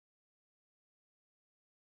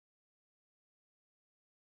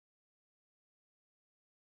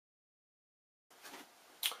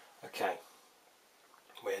Okay,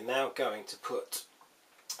 we're now going to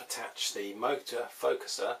attach the motor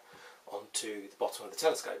focuser onto the bottom of the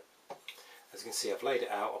telescope. As you can see, I've laid it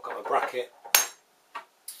out. I've got a bracket,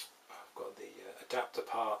 I've got the adapter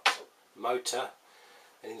part, motor,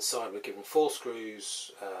 and inside we're given 4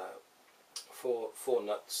 screws, 4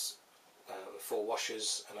 nuts, 4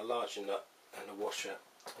 washers, and a larger nut and a washer,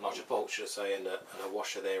 a larger bolt should I say, and a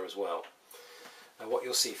washer there as well. Now what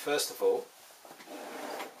you'll see first of all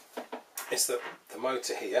is that the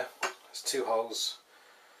motor here has 2 holes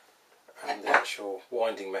and the actual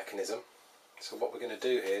winding mechanism. So what we're going to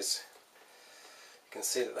do is, you can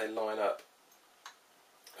see that they line up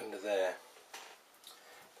under there.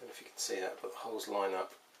 I don't know if you can see that, but the holes line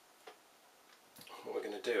up. What we're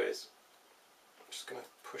going to do is, I'm just going to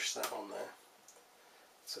push that on there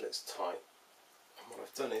until it's tight. And what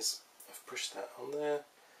I've done is, I've pushed that on there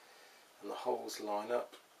and the holes line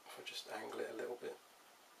up. If I just angle it a little bit,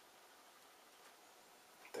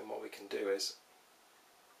 then what we can do is,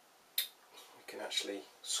 we can actually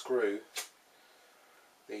screw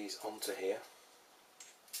these onto here.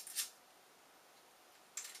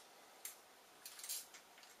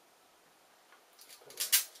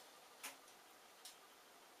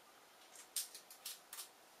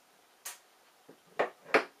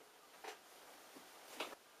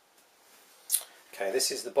 Okay,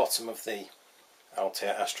 this is the bottom of the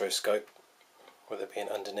Altair Astro scope with it being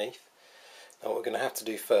underneath. Now what we're going to have to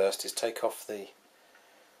do first is take off the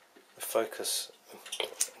focus,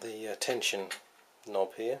 the tension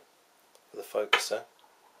knob here for the focuser,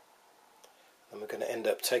 and we're going to end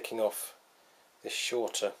up taking off this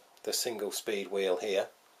shorter, the single speed wheel here.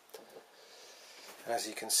 As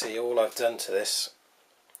you can see, all I've done to this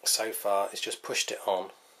so far is just pushed it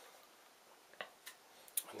on,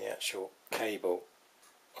 and the actual cable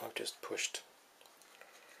I've just pushed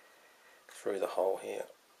through the hole here,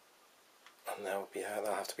 and that'll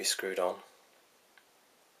have to be screwed on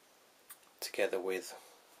together with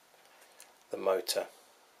the motor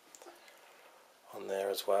on there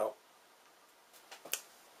as well.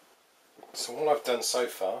 So all I've done so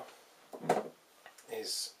far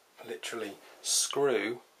is literally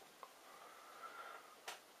screw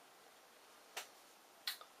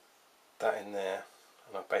that in there,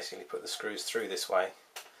 and I've basically put the screws through this way.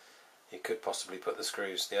 You could possibly put the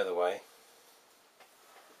screws the other way.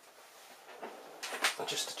 And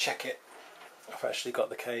just to check it, I've actually got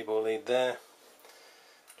the cable lead there.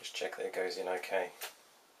 Just check that it goes in okay.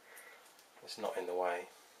 It's not in the way.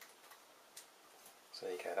 So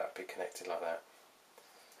there you go, that would be connected like that.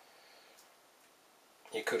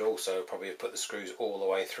 You could also probably have put the screws all the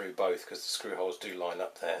way through both, because the screw holes do line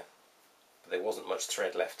up there. But there wasn't much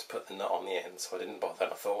thread left to put the nut on the end, so I didn't bother.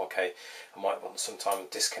 I thought, okay, I might want some time to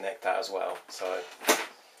disconnect that as well. So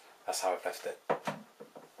that's how I've left it.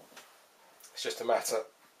 It's just a matter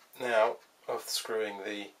now of screwing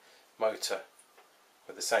the motor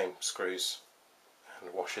with the same screws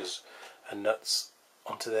and washers and nuts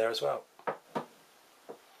onto there as well.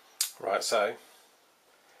 Right, so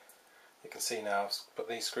you can see now I've put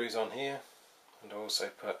these screws on here, and also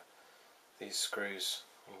put these screws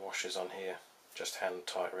and washers on here, just hand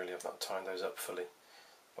tight really. I've not tightened those up fully,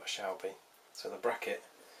 but I shall be. So the bracket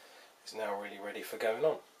is now really ready for going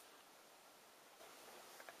on.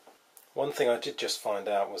 One thing I did just find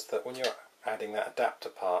out was that when you're adding that adapter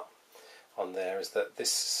part on there, is that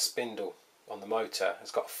this spindle on the motor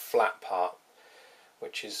has got a flat part,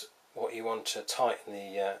 which is what you want to tighten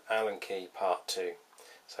the Allen key part to.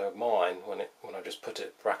 So mine, when I just put a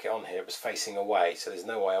bracket on here, it was facing away, so there's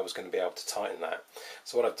no way I was going to be able to tighten that.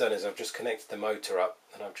 So what I've done is I've just connected the motor up,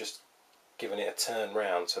 and I've just given it a turn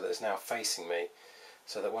round so that it's now facing me,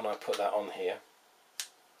 so that when I put that on here,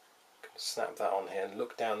 I can snap that on here and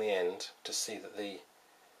look down the end to see that the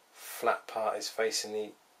flat part is facing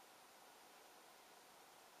the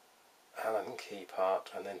Allen key part,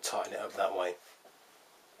 and then tighten it up that way.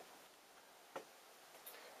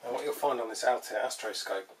 Now what you'll find on this Altair Astro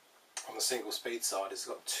scope on the single speed side is it's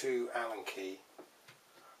got 2 Allen key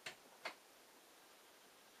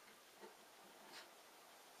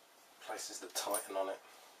places that tighten on it.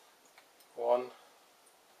 One,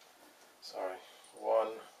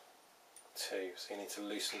 2. So you need to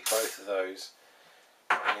loosen both of those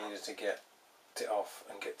in order to get it off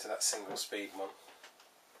and get to that single speed one.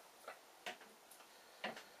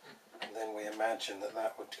 And then we imagine that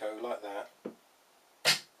that would go like that.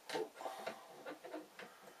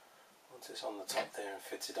 Once it's on the top there and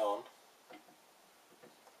fitted on,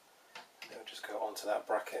 it'll just go onto that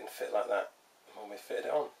bracket and fit like that when we fitted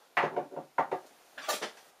it on.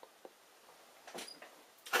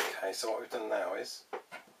 Okay, so what we've done now is, you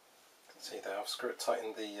can see there I've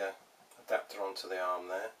tightened the adapter onto the arm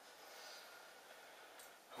there.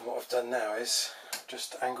 And what I've done now is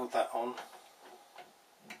just angled that on,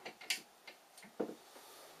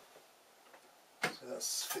 so that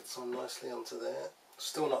fits on nicely onto there.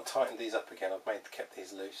 Still not tightened these up again, I've kept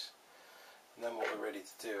these loose. And then what we're ready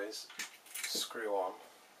to do is screw on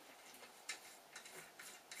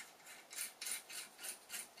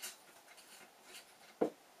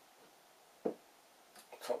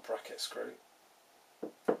top bracket screw,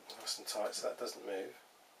 nice and tight so that doesn't move.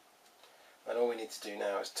 And all we need to do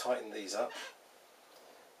now is tighten these up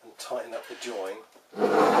and tighten up the join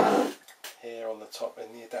here on the top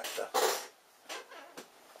in the adapter.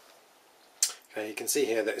 Okay, you can see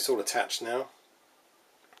here that it's all attached now.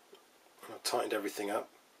 I've tightened everything up.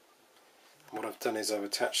 And what I've done is I've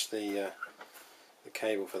attached the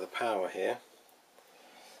cable for the power here,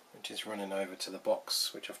 which is running over to the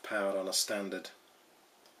box, which I've powered on a standard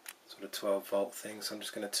sort of 12 volt thing. So I'm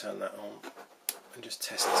just going to turn that on and just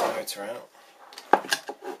test this motor out.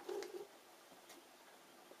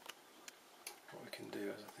 What we can do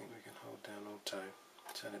is I think we can hold down auto,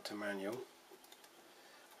 turn it to manual,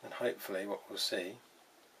 and hopefully what we'll see,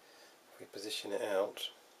 if we position it out,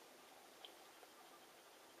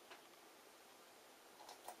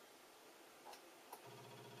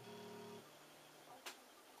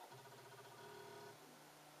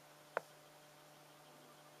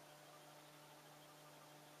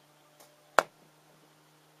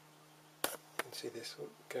 you can see this one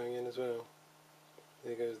going in as well.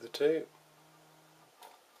 There goes the 2.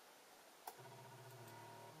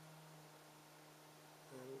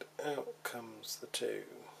 And out comes the 2.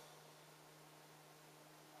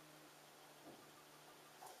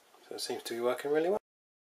 So it seems to be working really well.